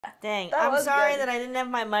Dang, That I'm was sorry good. that I didn't have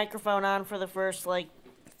my microphone on for the first,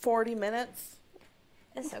 40 minutes.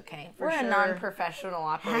 It's okay. For We're sure. a non-professional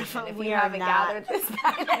operation. If We you are haven't not. gathered this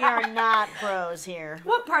by now. We are not pros here.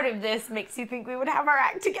 What part of this makes you think we would have our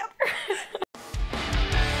act together?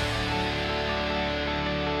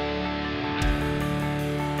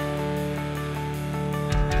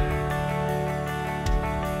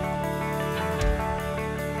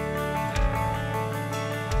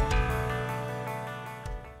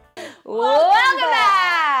 Welcome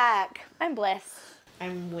back! I'm Bliss.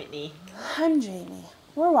 I'm Whitney. I'm Jamie.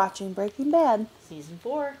 We're watching Breaking Bad. Season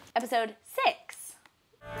 4. Episode 6.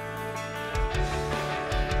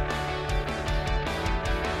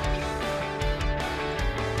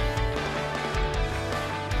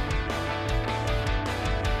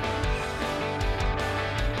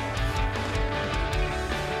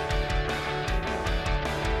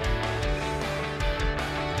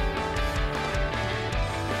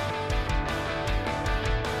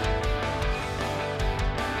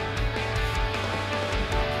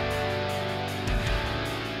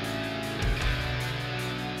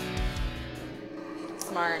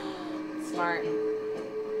 Smart. Smart.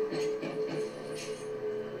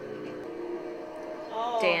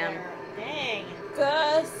 Oh, Damn. Dang.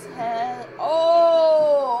 Gus has...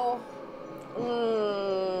 Oh! Ooh.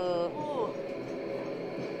 Ooh.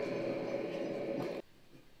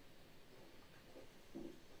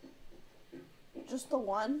 Just the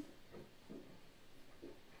one?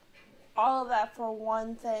 All of that for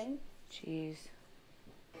one thing? Jeez.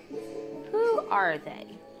 Who are they?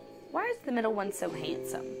 Why is the middle one so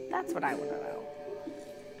handsome? That's what I want to know.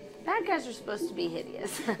 Bad guys are supposed to be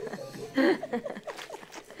hideous.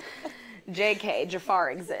 JK,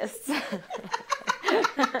 Jafar exists. He's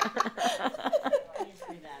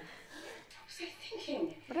pretty bad.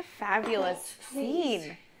 What a fabulous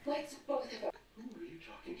scene. Let's both of us. Who are you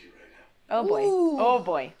talking to right now? Oh boy. Ooh. Oh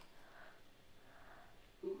boy.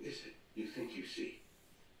 Who is it you think you see?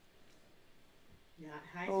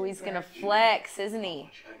 Not Oh, he's gonna Heisenberg. flex, isn't How he?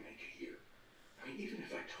 much I make a year. I mean, even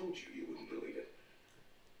if I told you, you wouldn't believe it.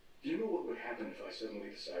 Do you know what would happen if I suddenly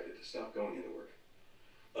decided to stop going into work?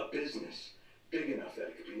 A business big enough that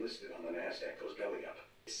it could be listed on the NASDAQ goes belly up.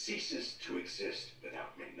 It ceases to exist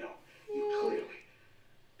without me. No, you clearly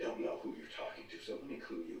don't know who you're talking to, so let me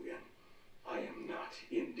clue you in. I am not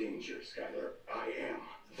in danger, Skyler. I am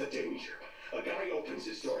the danger. A guy opens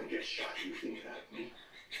his door and gets shot. You think that of me?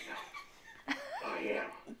 No. I am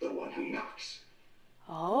the one who knocks.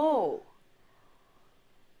 Oh.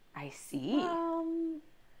 I see. Um...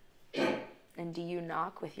 And do you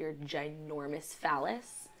knock with your ginormous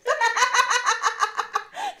phallus?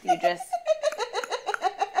 You just...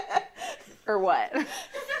 Or what?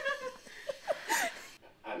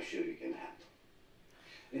 I'm sure you can handle.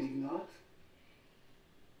 And if not,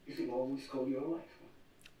 you can always call your wife.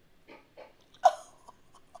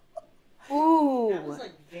 That Ooh. was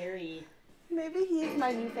very... Maybe he's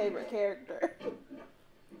my new favorite character.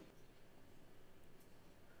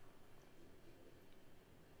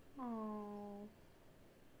 Oh.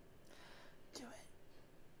 Do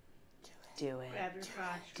it. Do it. Grab your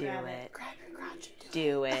crotch. Do grab it. Grab your crotch and do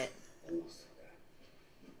Do it. Almost there.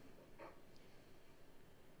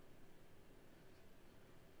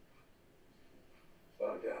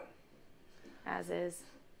 Bug down. As is.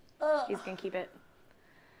 it. He's gonna keep it.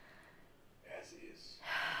 As is.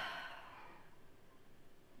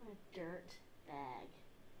 A dirt bag.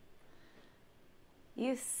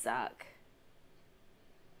 You suck.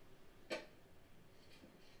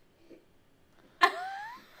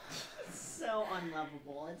 So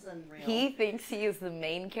unlovable. It's unreal. He thinks he is the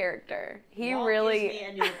main character. He Walt really... gives me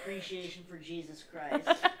a new appreciation for Jesus Christ.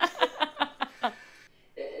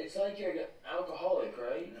 It's like you're an alcoholic,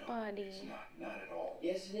 right? No, Buddy. it's not at all.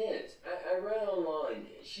 Yes, it is. I read online.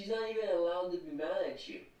 She's not even allowed to be mad at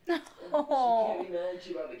you. Oh. She can't be mad at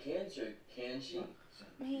you about the cancer, can she?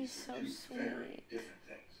 He's so Two very sweet. different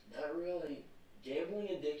things. Not really. Gambling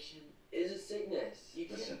addiction is a sickness. You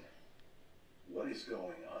can't. Listen, what is going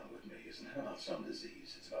on with me is not about some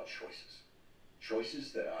disease. It's about choices.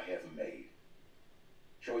 Choices that I have made.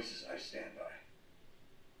 Choices I stand by.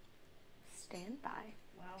 Stand by.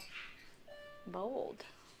 Wow. Bold.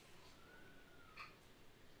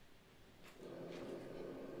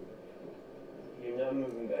 You're not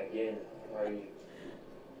moving back in, are you?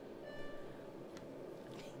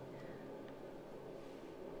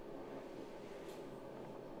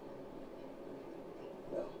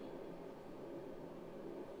 No.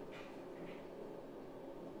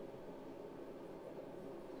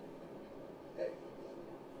 Hey,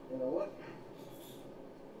 you know what?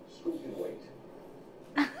 School can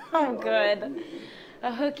wait. Oh, good.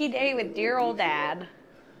 A hooky day with dear old dad.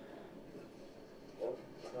 Well,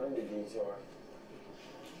 kind of detour.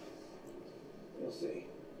 You'll see.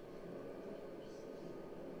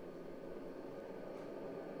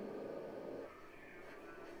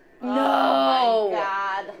 No. Oh my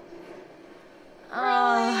God.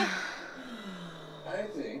 Uh, I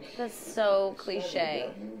think. that's so cliche.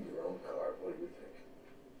 You your own car. What do you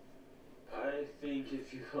think? I think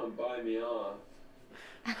if you're gonna buy me off,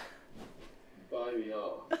 buy me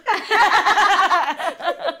off.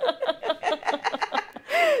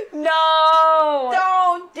 No.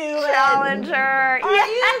 Don't do it. Challenger. Are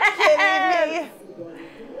you kidding me?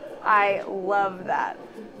 I love that.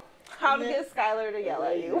 How to get Skyler to yell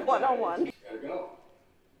at you, one-on-one. Gotta go.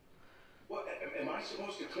 What? Am I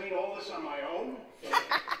supposed to clean all this on my own?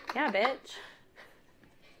 Yeah, bitch.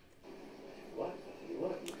 What?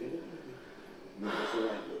 What? You did it? Move this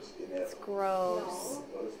around, let's get It's out. gross.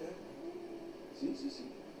 What is that? See.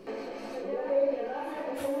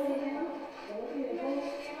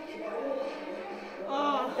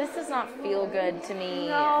 Oh, This does not feel good to me.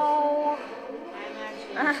 No. I'm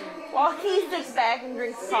actually While he sits back and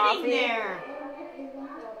drinks sitting coffee. there.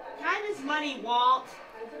 Time is money, Walt.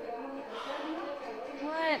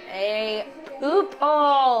 What a poop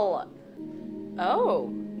hole. Oh.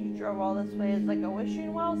 You drove all this way as like a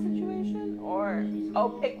wishing well situation? Or,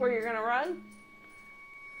 pick where you're gonna run?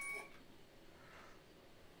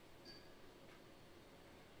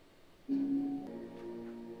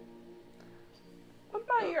 What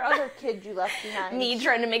about your other kid you left behind? Me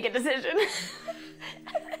trying to make a decision.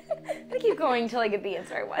 I keep going till I get the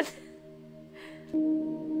answer I want.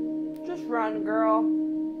 Just run, girl.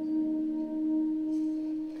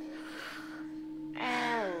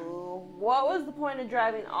 Oh, what was the point of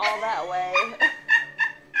driving all that way?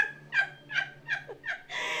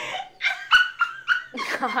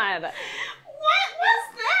 God. What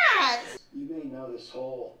was that? You may know this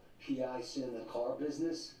whole PI sin in the car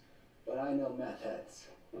business, but I know meth heads.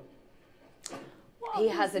 Well, He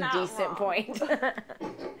has he's a not decent wrong. point.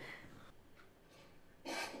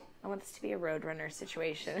 I want this to be a Roadrunner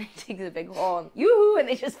situation. He takes a big hole and yoo-hoo, and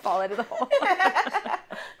they just fall into the hole.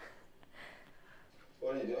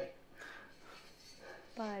 What are you doing?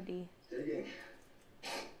 Buddy. Digging.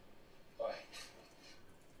 Why?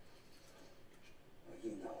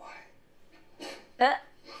 You know why.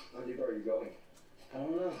 How deep are you going? I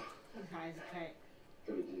don't know. Sometimes okay.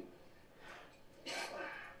 Pretty deep.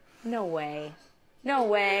 No way. No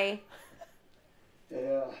way.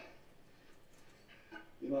 Hey,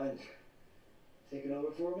 you mind taking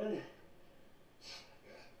over for a minute?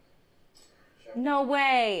 No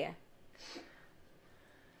way.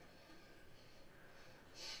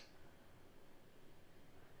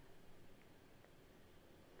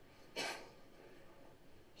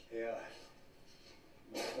 Yeah.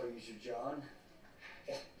 Mind if I use your John?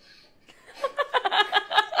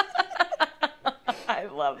 I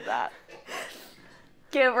love that.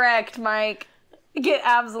 Get wrecked, Mike. Get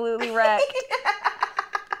absolutely wrecked.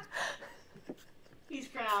 He's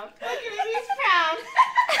proud. Look at him, he's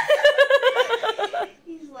proud.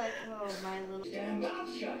 He's like, oh, my little... Stand mouth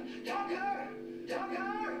shut. Tucker!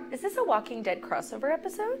 Tucker! Is this a Walking Dead crossover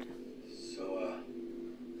episode? So,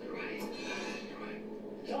 right.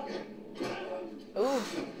 Tucker! Ooh.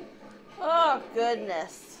 Oh,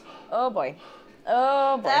 goodness. Oh boy.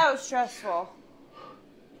 Oh boy. That was stressful.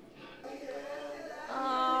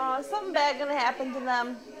 Something bad gonna happen to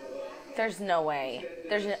them. There's no way.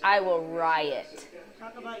 I will riot.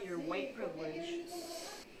 Talk about your white privilege.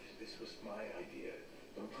 This was my idea.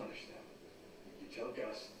 Don't punish them. You tell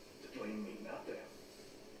Gus to blame me, not them.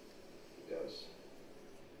 He does.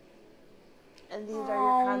 And these are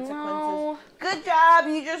your consequences. No. Good job,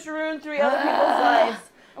 you just ruined 3 other people's lives.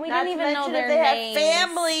 We Not didn't to even know mention their if they names. have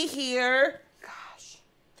family here. Gosh,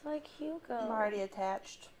 It's like Hugo. I'm already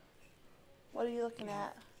attached. What are you looking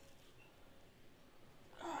at?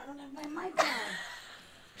 Oh, I don't have my mic on.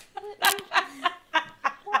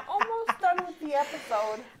 We're almost done with the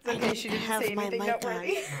episode. Okay, she didn't have say my anything mic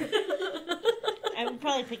noteworthy. I would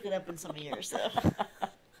probably pick it up in some of yours, though.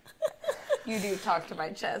 You do talk to my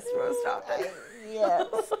chest most often. Yes.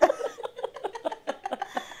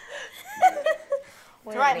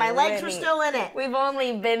 That's right, my legs were still in it. We've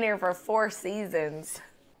only been here for 4 seasons.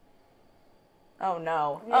 Oh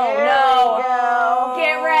no. There Oh we no. go.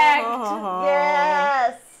 Get wrecked.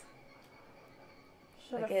 Yes.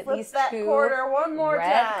 Should Look have at flipped these that 2 quarter one more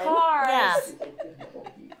red time. cars. Yeah.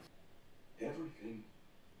 Everything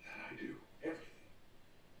that I do, everything,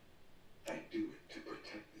 I do it to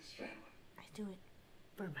protect this family. I do it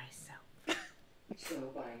for myself. So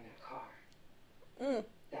buying a car. Mm.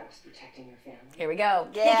 That What's protecting your family? Here we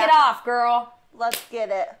go. Yeah. Kick it off, girl. Let's get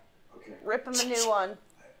it. Okay. Rip him a new one.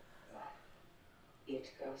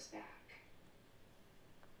 It goes back.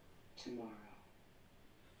 Tomorrow.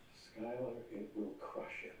 Skyler, it will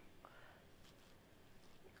crush him.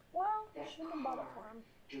 Well, That shouldn't have bought it for car him.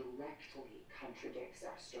 directly contradicts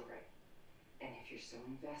our story. And if you're so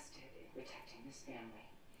invested in protecting this family,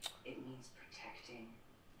 it means protecting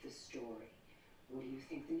the story. What do you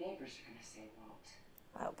think the neighbors are going to say, Walt?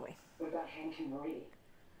 Oh, boy. What about Hank and Marie?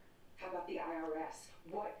 How about the IRS?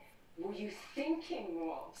 What were you thinking,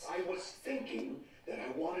 Walt? I was thinking that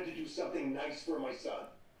I wanted to do something nice for my son.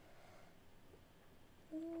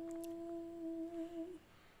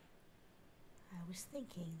 I was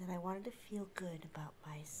thinking that I wanted to feel good about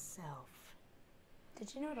myself.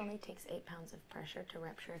 Did you know it only takes 8 pounds of pressure to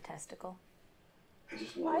rupture a testicle? I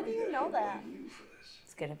just Why worry do you that know he'll that? blame you for this.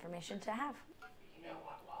 It's good information to have. You know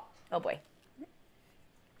what, Walt? Oh, boy.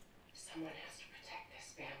 Someone has to protect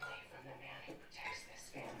this family from the man who protects this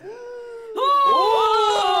family.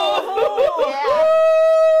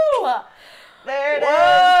 Yeah. There it is.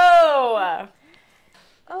 Whoa!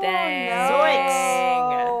 Oh, Dang. no.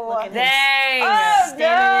 Zoinks. Look at Dang! Oh, Standing in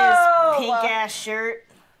no. his pink ass shirt.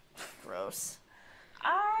 Gross.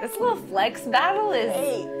 This little flex battle is...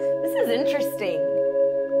 This is interesting.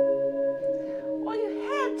 Well, you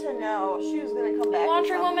had to know she was going to come back.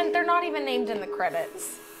 Laundry with Woman, they're not even named in the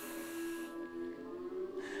credits.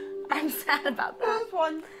 I'm sad about that. Who's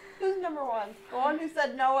one? Who's number one? The one who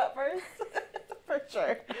said no at first? For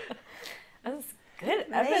sure. That was a good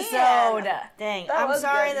episode. Dang. That I'm was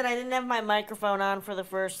sorry good. that I didn't have my microphone on for the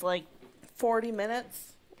first, 40 minutes.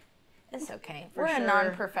 It's okay. For We're sure. a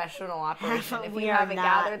non-professional operation if We you are haven't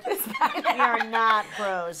not. gathered this by we now. are not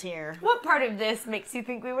pros here. What part of this makes you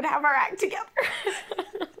think we would have our act together?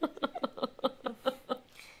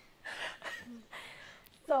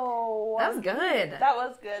 So That was good. that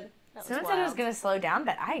was good. Someone said it was going to slow down,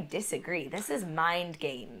 but I disagree. This is mind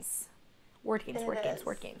games. Word games, It word games, is.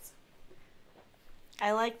 word games.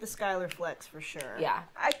 I like the Skyler flex for sure. Yeah.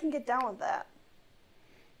 I can get down with that.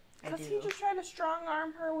 I Because do. he just tried to strong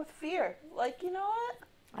arm her with fear. Like, you know what?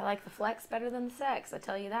 I like the flex better than the sex. I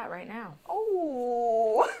tell you that right now.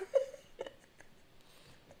 Oh.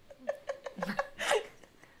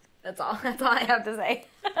 That's all I have to say.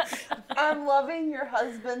 I'm loving your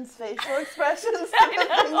husband's facial expressions to the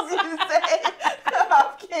things you say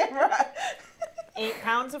off camera. 8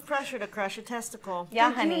 pounds of pressure to crush a testicle. Yeah,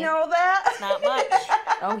 Did honey. you know that? Not much.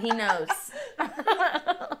 Oh, he knows.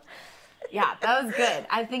 Yeah, that was good.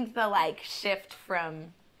 I think the shift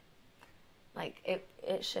from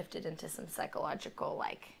it shifted into some psychological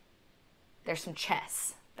there's some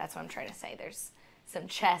chess. That's what I'm trying to say. There's some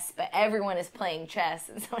chess, but everyone is playing chess,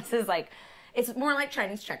 and so it's it's more like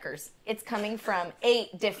Chinese checkers. It's coming from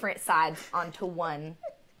 8 different sides onto one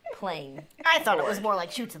plane. I thought it was more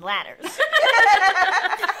like Chutes and Ladders.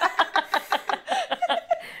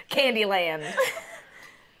 Candyland.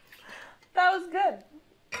 That was good.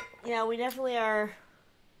 Yeah, we definitely are.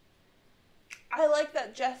 I like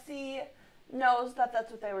that Jesse knows that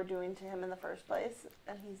that's what they were doing to him in the first place,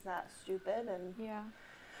 and he's not stupid, and Yeah.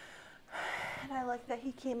 I like that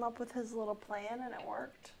he came up with his little plan and it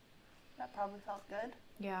worked. That probably felt good.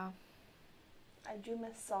 Yeah. I do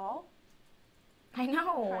miss Saul. I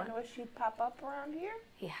know. Kind of wish he'd pop up around here.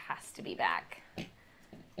 He has to be back.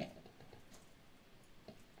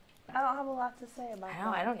 I don't have a lot to say about I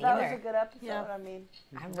know, that. I don't That either. was a good episode. Yeah. I mean,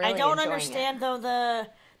 I'm really I don't enjoying understand though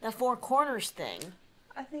the four corners thing.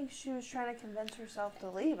 I think she was trying to convince herself to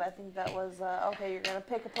leave. I think that was okay. You're gonna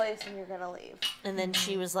pick a place and you're gonna leave. And then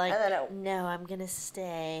she was like, And then it- "No, I'm gonna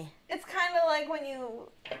stay." It's kind of like when you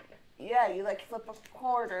flip a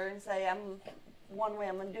quarter and say, "I'm one way,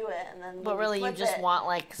 I'm gonna do it," and then But when really, you flip just it, want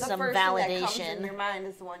the some first thing that comes in validation. your mind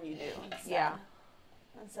is the one you do. Yeah.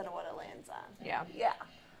 Instead of what it lands on. Yeah. Yeah.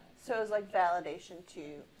 So it was like validation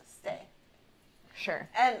to stay. Sure.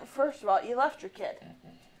 And first of all, you left your kid.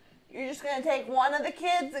 You're just gonna take one of the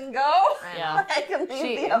kids and go? Yeah. Like, and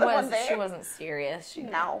leave the other one there? She wasn't serious. She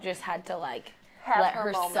No. just had to Have let her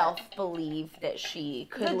herself moment. believe that she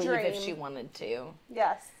could The leave if dream. she wanted to.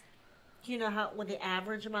 Yes. Do you know what the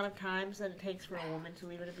average amount of times that it takes for a woman to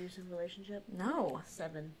leave an abusive relationship? No.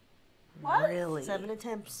 7. What? Really? 7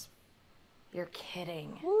 attempts. You're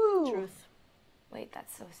kidding. Woo. Truth. Wait,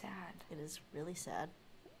 that's so sad. It is really sad.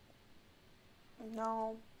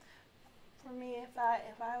 No. For me, if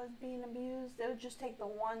I was being abused, it would just take the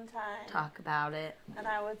one time, Talk about it. and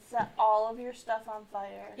I would set all of your stuff on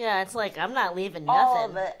fire. Yeah, it's like I'm not leaving All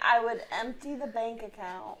nothing. of it. I would empty the bank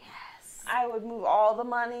account. Yes. I would move all the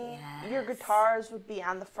money. Yes. Your guitars would be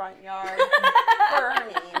on the front yard,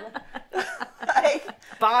 burning. Like,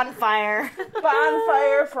 Bonfire.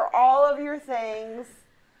 bonfire for all of your things.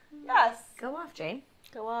 Yes. Go off, Jane.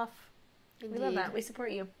 Go off. We love that. We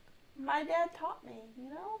support you. My dad taught me,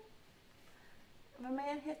 if a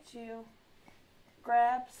man hits you,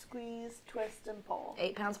 grab, squeeze, twist, and pull.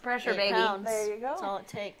 8 pounds of pressure, 8 baby. pounds. There you go. That's all it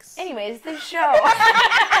takes. Anyways, this show.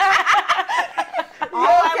 All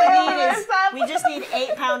I would need is, Sam? we just need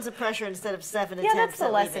 8 pounds of pressure instead of 7 Yeah, attempts that's the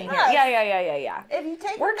at lesson leaving. here. Yeah. If you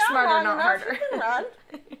take Work it down smarter, long not enough, harder. you can run.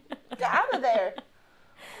 Get out of there.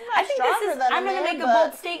 I think this is. I'm going gonna make a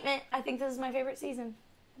bold statement. I think this is my favorite season.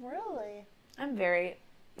 Really? I'm very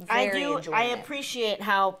I enjoying it. appreciate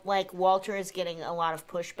how, like, Walter is getting a lot of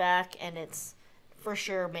pushback, and it's for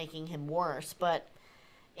sure making him worse, but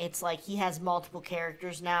it's like he has multiple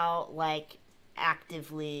characters now, like,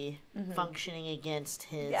 actively functioning against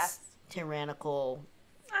his Yes. tyrannical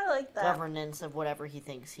I like that. governance of whatever he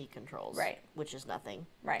thinks he controls. Right. Which is nothing.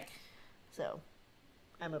 Right. So,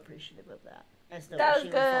 I'm appreciative of that. I still That wish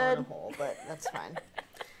was he would fall in a good. hole, but that's fine.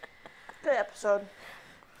 Good episode.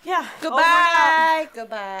 Yeah. Goodbye.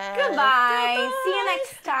 Goodbye. See you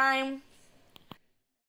next time.